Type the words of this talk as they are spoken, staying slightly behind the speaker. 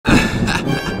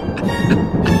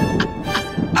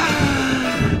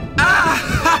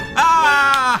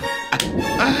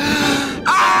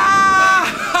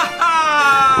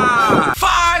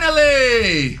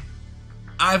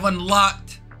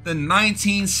unlocked the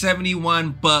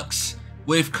 1971 Bucks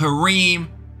with Kareem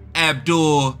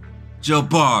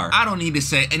Abdul-Jabbar. I don't need to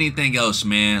say anything else,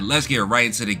 man. Let's get right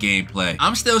into the gameplay.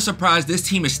 I'm still surprised this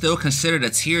team is still considered a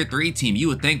tier 3 team. You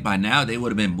would think by now they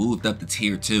would have been moved up to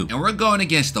tier 2. And we're going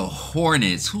against the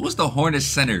Hornets. Who was the Hornets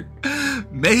center?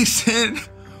 Mason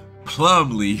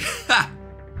Plumlee.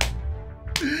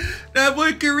 That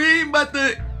boy Kareem about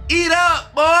to eat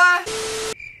up, boy.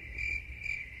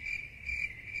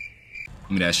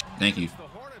 Give me that shit. Thank you.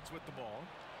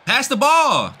 Pass the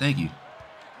ball. Thank you.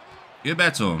 Give it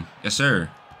back to him. Yes, sir.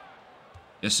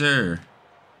 Yes, sir.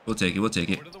 We'll take it. We'll take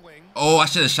it. Oh, I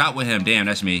should have shot with him. Damn,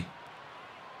 that's me.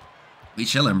 We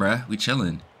chilling, bruh. We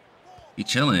chilling. We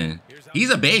chilling. He's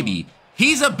a baby.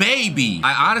 He's a baby.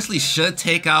 I honestly should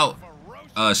take out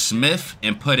Smith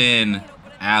and put in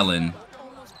Allen.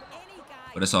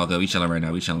 But it's all good. We chilling right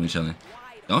now. We chilling. We chilling.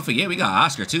 Don't forget, we got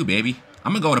Oscar too, baby.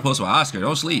 I'm going to go in the post with Oscar.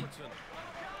 Don't sleep.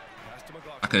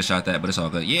 I could have shot that, but it's all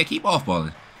good. Yeah, keep off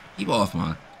balling. Keep off,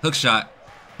 man. Hook shot.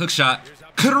 Hook shot.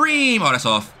 Kareem. Oh, that's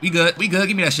off. We good. We good.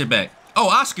 Give me that shit back. Oh,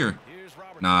 Oscar.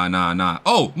 Nah, nah, nah.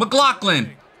 Oh,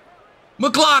 McLaughlin.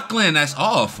 McLaughlin. That's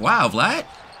off. Wow, Vlad.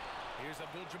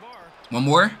 One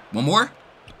more. One more.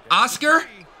 Oscar.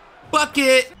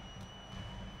 Bucket.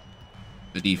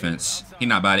 Good defense. He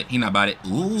not about it. He not about it.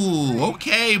 Ooh,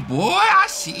 okay, boy. I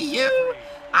see you.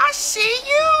 I see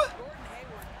you.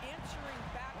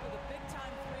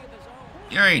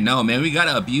 You already know, man. We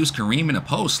gotta abuse Kareem in the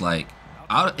post. Like,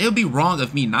 it would be wrong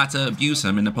of me not to abuse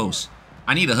him in the post.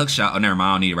 I need a hook shot. Oh, never mind.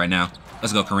 I don't need it right now.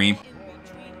 Let's go, Kareem.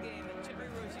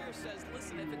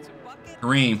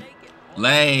 Kareem.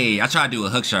 Lay. I tried to do a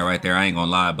hook shot right there. I ain't gonna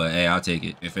lie, but hey, I'll take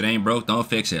it. If it ain't broke, don't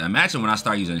fix it. Imagine when I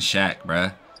start using Shaq,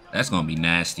 bruh. That's gonna be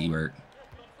nasty work.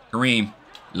 Kareem.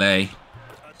 Lay.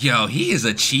 Yo, he is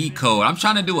a cheat code. I'm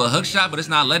trying to do a hook shot, but it's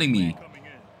not letting me.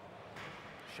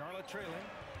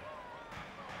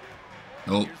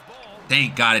 Nope.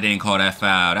 Thank God it didn't call that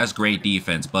foul. That's great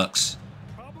defense, Bucks.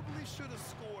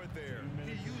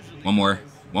 One more.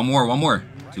 One more. One more.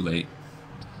 Too late.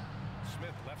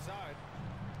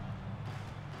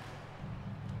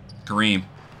 Kareem.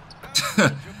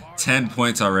 10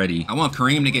 points already. I want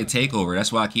Kareem to get takeover.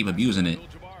 That's why I keep abusing it.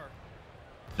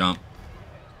 Jump.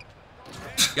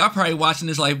 Y'all probably watching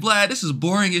this like, Vlad, this is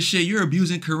boring as shit. You're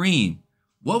abusing Kareem.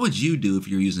 What would you do if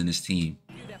you're using this team?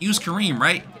 Use Kareem,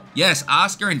 right? Yes,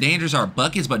 Oscar and Dangerous are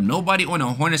buckets, but nobody on the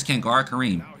Hornets can guard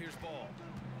Kareem.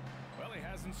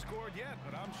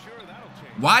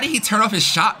 Why did he turn off his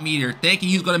shot meter thinking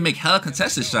he was going to make hella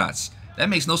contested shots? That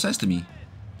makes no sense to me.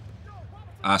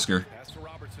 Oscar.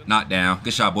 Not down.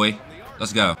 Good shot, boy.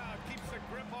 Let's go.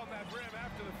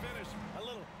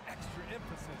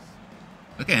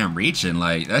 Look at him reaching.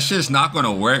 Like, that's just not going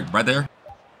to work, brother.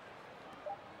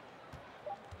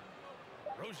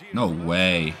 No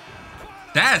way.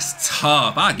 That's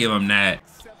tough. I'll give him that.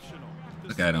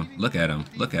 Look at him. Look at him.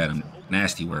 Look at him.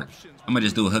 Nasty work. I'm going to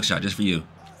just do a hook shot just for you.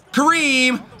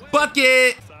 Kareem!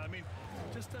 Bucket!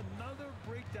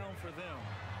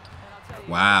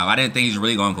 Wow. I didn't think he was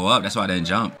really going to go up. That's why I didn't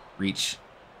jump. Reach.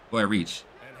 Go ahead, reach.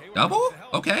 Double?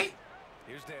 Okay.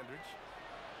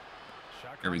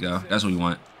 There we go. That's what we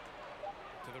want.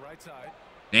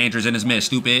 Dangerous in his miss,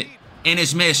 stupid. In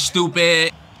his miss,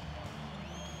 stupid.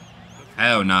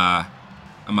 Hell nah.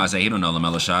 I'm about to say he don't know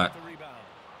LaMelo shot.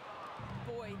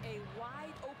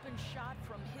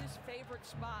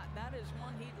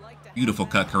 Beautiful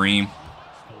cut, Kareem.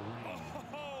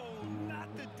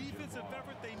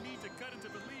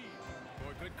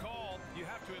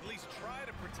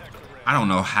 I don't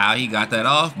know how he got that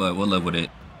off, but we'll live with it.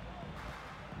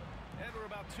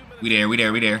 We there, we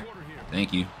there, we there.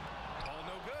 Thank you.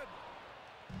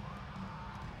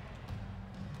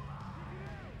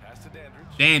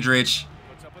 Dandridge.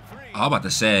 Oh, I'm about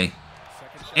to say.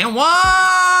 And one!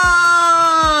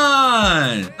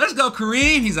 Let's go,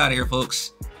 Kareem. He's out of here,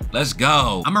 folks. Let's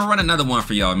go. I'm gonna run another one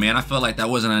for y'all, man. I felt like that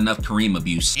wasn't enough Kareem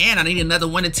abuse. And I need another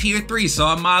one in tier 3, so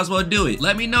I might as well do it.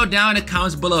 Let me know down in the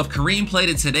comments below if Kareem played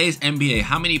in today's NBA,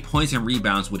 how many points and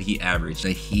rebounds would he average?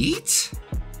 The Heat?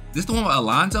 This the one with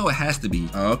Alonzo? It has to be.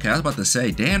 Oh, okay, I was about to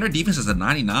say, damn, their defense is a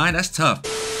 99. That's tough.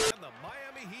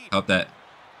 Help that.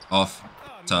 Off.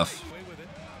 Tough.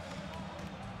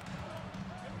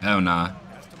 Hell nah.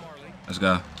 Let's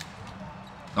go.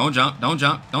 Don't jump. Don't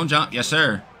jump. Don't jump. Yes,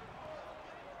 sir.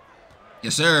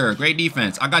 Yes, sir. Great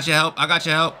defense. I got your help. I got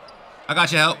your help. I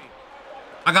got your help.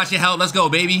 I got your help. Let's go,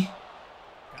 baby.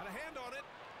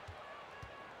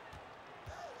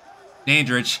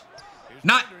 Dandridge.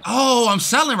 Not. Oh, I'm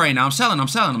selling right now. I'm selling. I'm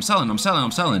selling. I'm selling. I'm selling.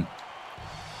 I'm selling.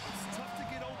 It's tough to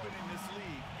get open in this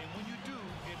league, and when you do,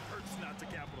 it hurts not to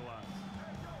capitalize.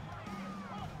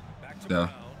 Let's go.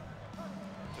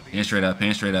 Hand straight up,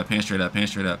 hand straight up, hand straight up, hand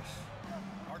straight up.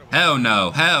 Hell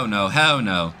no, hell no, hell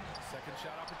no.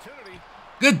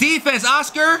 Good defense,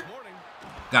 Oscar.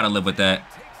 Gotta live with that.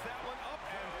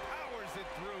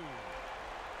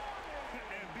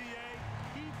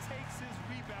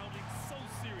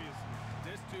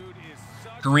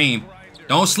 Kareem,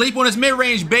 don't sleep on his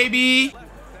mid-range, baby.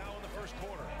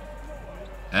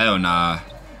 Hell nah.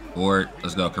 Board.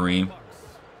 Let's go, Kareem.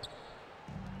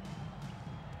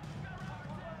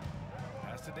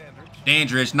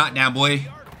 Dandridge, knock down, boy.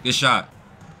 Good shot.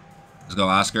 Let's go,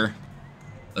 Oscar.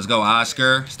 Let's go,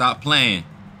 Oscar. Stop playing.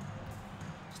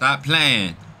 Stop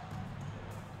playing.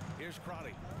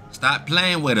 Stop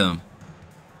playing with him.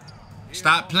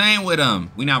 Stop playing with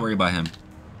him. We not worried about him.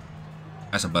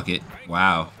 That's a bucket.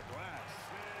 Wow.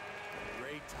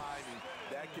 Great timing.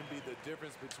 That can be the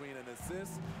difference between an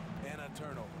assist and a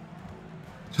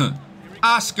turnover.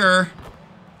 Oscar.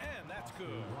 And that's good.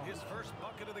 His first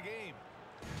bucket of the game.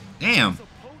 Damn.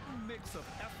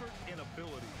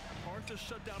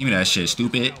 Give me that shit,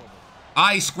 stupid.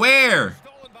 I square.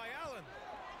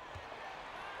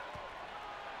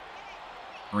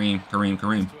 Kareem, Kareem,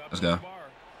 Kareem. Let's go.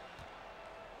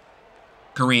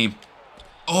 Kareem.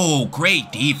 Oh,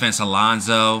 great defense,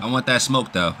 Alonzo. I want that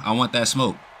smoke, though. I want that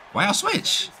smoke. Why y'all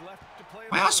switch?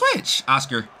 Why y'all switch?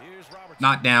 Oscar.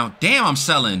 Knock down. Damn, I'm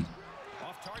selling.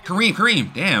 Kareem,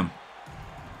 Kareem. Damn.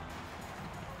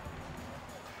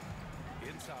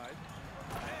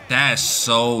 That's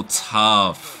so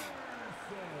tough.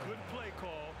 Good play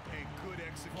call and good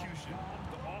execution.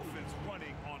 The offense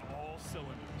running on all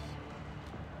cylinders.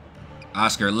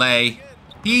 Oscar lay.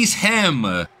 He's him.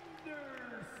 Off,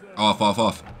 off,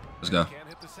 off. Let's go. Can't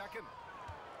hit the second.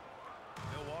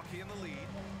 Milwaukee in the lead.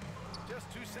 Just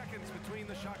 2 seconds between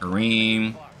the shot.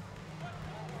 Kareem.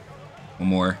 One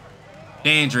more.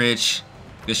 Dandridge.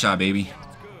 Good shot, baby.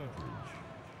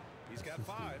 He's got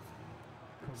 5.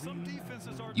 Some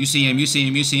defenses are You see him, you see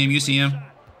him, you see him, you see him.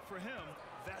 for him.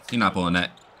 He's not pulling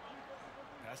that.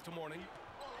 Pass to Morning.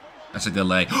 That's a good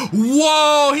leg.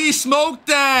 Whoa, he smoked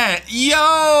that.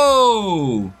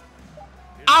 Yo.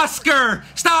 Oscar,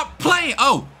 stop playing.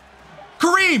 Oh,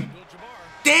 Kareem.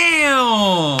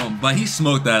 Damn. But he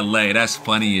smoked that leg. That's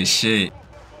funny as shit.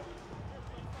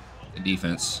 The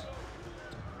defense.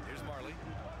 Here's Marley.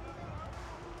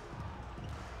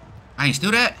 I ain't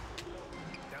steal that.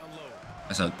 Down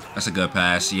low. That's a good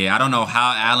pass. Yeah, I don't know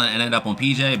how Allen ended up on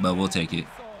PJ, but we'll take it.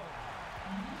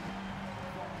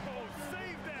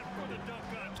 Save that for the dunk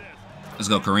contest. Let's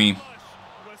go, Kareem.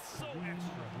 Was so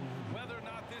extra. Whether or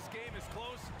not this game is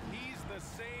close, he's the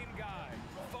same guy.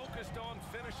 Focused on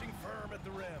finishing firm at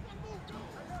the rim.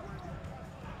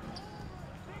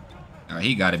 All right,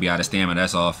 he got to be out of stamina.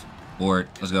 That's off. Board.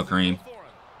 Let's go, Kareem.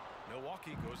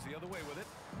 Milwaukee goes the other way with it.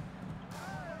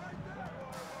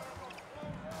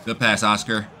 Good pass,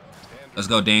 Oscar. Let's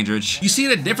go, Dandridge. You see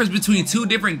the difference between two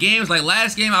different games? Like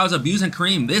last game, I was abusing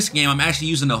Kareem. This game, I'm actually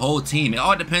using the whole team. It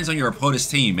all depends on your opponent's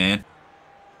team, man.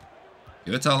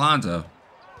 Give it to Alonzo.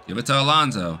 Give it to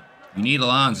Alonzo. You need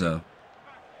Alonzo.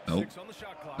 Nope.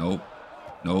 Nope.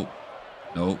 Nope.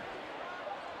 Nope.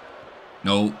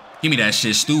 Nope. Give me that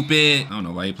shit, stupid. I don't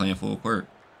know why you playing full court.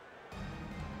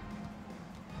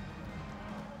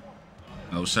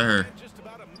 No, sir.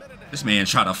 This man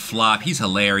tried to flop. He's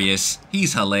hilarious.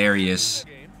 He's hilarious.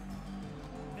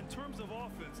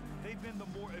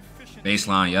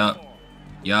 Baseline, yup.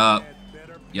 Yup.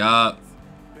 Yup.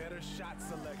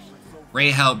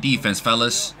 Great help defense,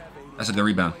 fellas. That's a good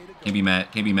rebound. Can't be mad.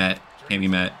 Can't be mad. Can't be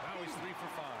mad.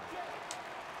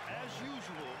 As usual,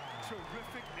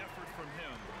 terrific effort from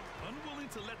him. Unwilling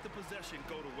to let the possession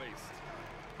go to waste.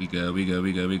 We good. We good.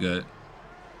 We good. We good.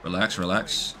 Relax.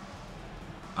 Relax.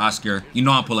 Oscar, you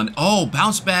know I'm pulling. Oh,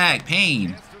 bounce back. Pain.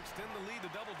 To extend the lead to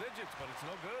double digits, but it's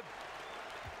no good.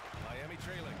 Miami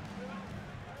trailing.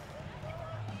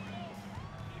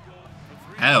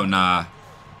 Hell nah.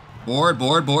 Board,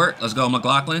 board, board. Let's go,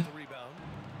 McLaughlin.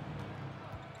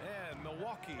 And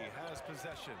Milwaukee has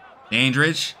possession.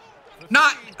 Dandridge.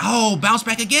 Not. Oh, bounce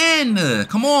back again.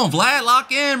 Come on, Vlad.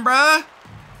 Lock in, bruh. And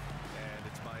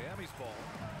it's Miami's ball.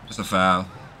 Just a foul.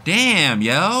 Damn,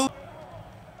 yo.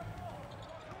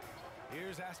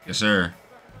 Yes, sir.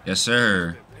 Yes,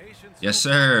 sir. Yes,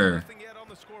 sir.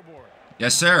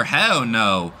 Yes, sir. Hell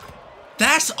no.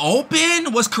 That's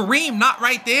open? Was Kareem not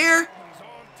right there?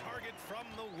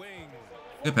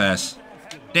 Good pass.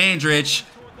 Dandridge.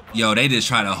 Yo, they just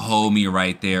try to hold me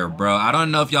right there, bro. I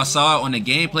don't know if y'all saw it on the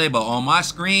gameplay, but on my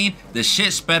screen, the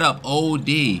shit sped up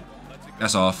OD.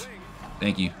 That's off.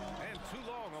 Thank you.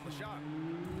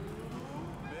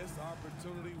 This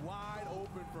opportunity wide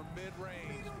open from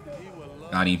mid-range.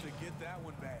 Got him.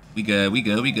 We good, we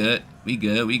good, we good. We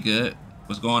good, we good.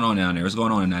 What's going on down there? What's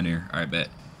going on down there? All right, bet.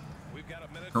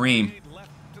 Kareem.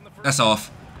 That's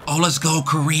off. Oh, let's go,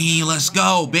 Kareem. Let's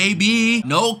go, baby.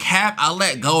 No cap. I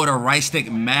let go of the right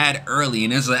stick mad early,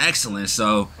 and it's an excellent.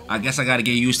 So I guess I got to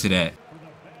get used to that.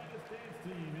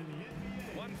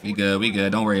 We good. We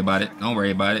good. Don't worry about it. Don't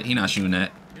worry about it. He not shooting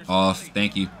that. Off.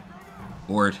 Thank you.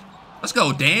 Board. Let's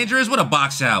go, Dangerous. What a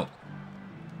box out.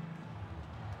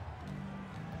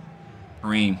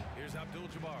 Kareem.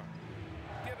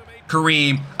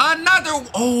 Kareem. Another.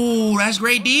 Oh, that's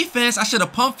great defense. I should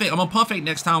have pump fake. I'm going to pump fake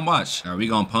next time. Watch. All right, we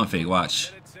going to pump fake.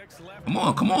 Watch. Come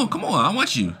on. Come on. Come on. I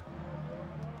want you.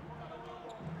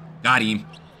 Got him.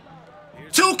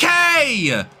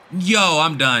 2K. Yo,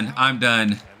 I'm done. I'm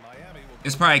done.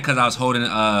 It's probably because I was holding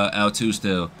L2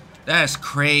 still. That's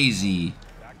crazy.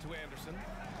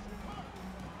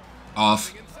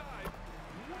 Off.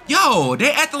 Yo,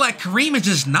 they acting like Kareem is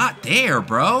just not there,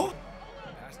 bro.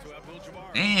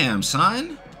 Damn,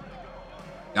 son.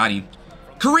 Got him.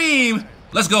 Kareem!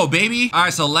 Let's go, baby. All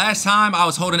right, so last time I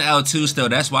was holding L2 still.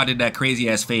 That's why I did that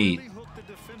crazy-ass fade.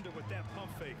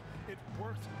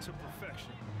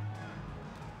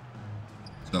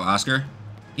 Let's go, Oscar.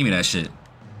 Give me that shit.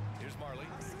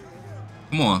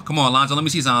 Come on, Alonzo. Let me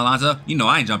see something, Alonzo. You know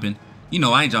I ain't jumping. You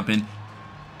know I ain't jumping.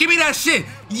 Give me that shit.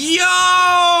 Yo,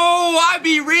 I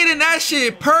be reading that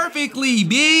shit perfectly,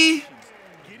 B.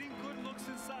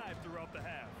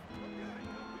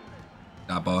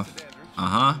 Stop off.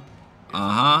 Uh-huh.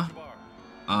 Uh-huh.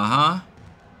 Uh-huh.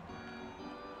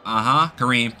 Uh-huh.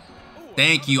 Kareem.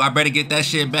 Thank you. I better get that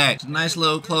shit back. It's a nice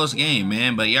little close game,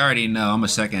 man. But you already know I'm a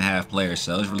second half player,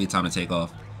 so it's really time to take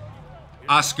off.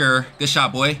 Oscar. Good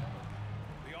shot, boy.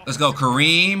 Let's go,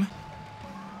 Kareem.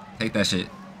 Take that shit.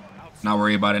 Not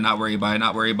worry about it. Not worry about it.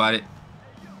 Not worry about it.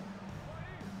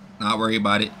 Not worry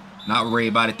about it. Not worry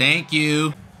about it. Thank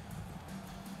you.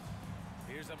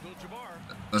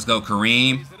 Let's go,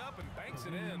 Kareem.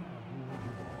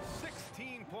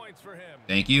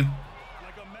 Thank you.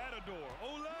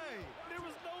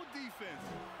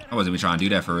 I wasn't even trying to do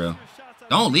that for real.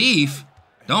 Don't leave.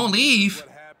 Don't leave.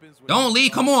 Don't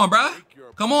leave. Come on, bro.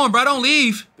 Come on, bro. Don't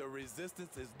leave.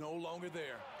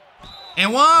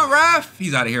 And one, ref.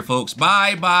 He's out of here, folks.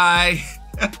 Bye-bye.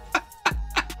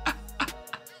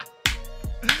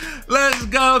 Let's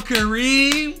go,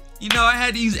 Kareem. You know, I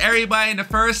had to use everybody in the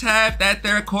first half. That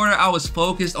third quarter, I was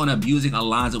focused on abusing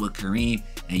Alonzo with Kareem,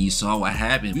 and you saw what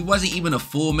happened. We wasn't even a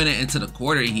full minute into the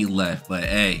quarter and he left, but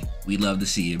hey, we love to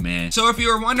see it, man. So if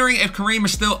you were wondering if Kareem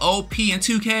is still OP in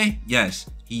 2K, yes,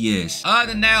 he is.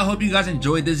 Other than that, I hope you guys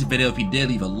enjoyed this video. If you did,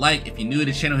 leave a like. If you're new to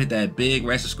the channel, hit that big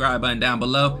red subscribe button down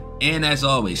below. And as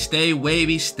always, stay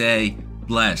wavy, stay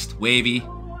blessed. Wavy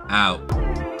out.